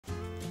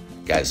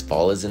Guys,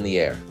 fall is in the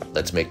air.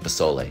 Let's make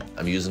pozole.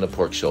 I'm using a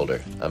pork shoulder.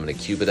 I'm gonna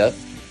cube it up,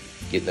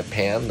 get in a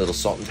pan, little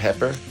salt and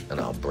pepper, and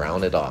I'll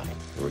brown it off.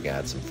 We're gonna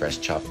add some fresh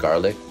chopped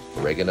garlic,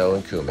 oregano,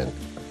 and cumin.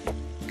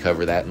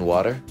 Cover that in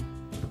water.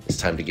 It's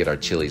time to get our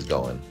chilies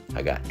going.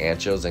 I got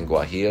anchos and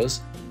guajillos.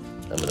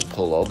 I'm gonna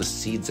pull all the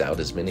seeds out,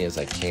 as many as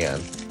I can.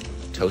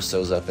 Toast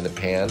those up in a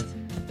pan.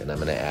 Then I'm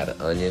gonna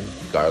add onion,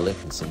 garlic,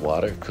 and some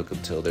water. Cook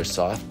them till they're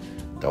soft.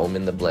 Throw them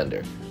in the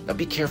blender. Now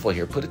be careful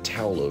here. Put a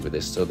towel over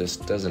this so this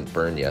doesn't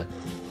burn you.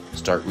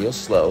 Start real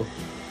slow.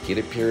 Get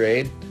it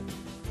pureed.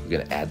 We're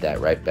gonna add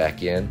that right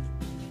back in.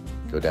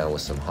 Go down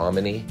with some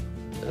hominy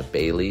and a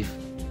bay leaf.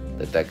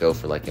 Let that go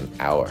for like an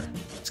hour.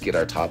 Let's get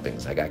our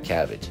toppings. I got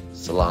cabbage,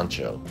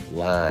 cilantro,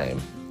 lime,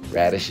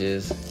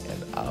 radishes,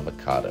 and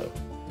avocado.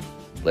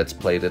 Let's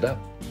plate it up.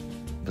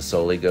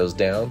 Pozole goes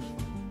down.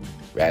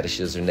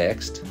 Radishes are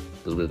next.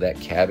 A little bit of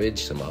that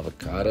cabbage, some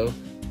avocado,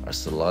 our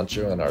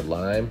cilantro, and our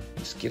lime.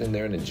 Just get in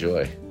there and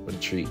enjoy. What a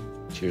treat.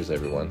 Cheers,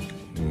 everyone.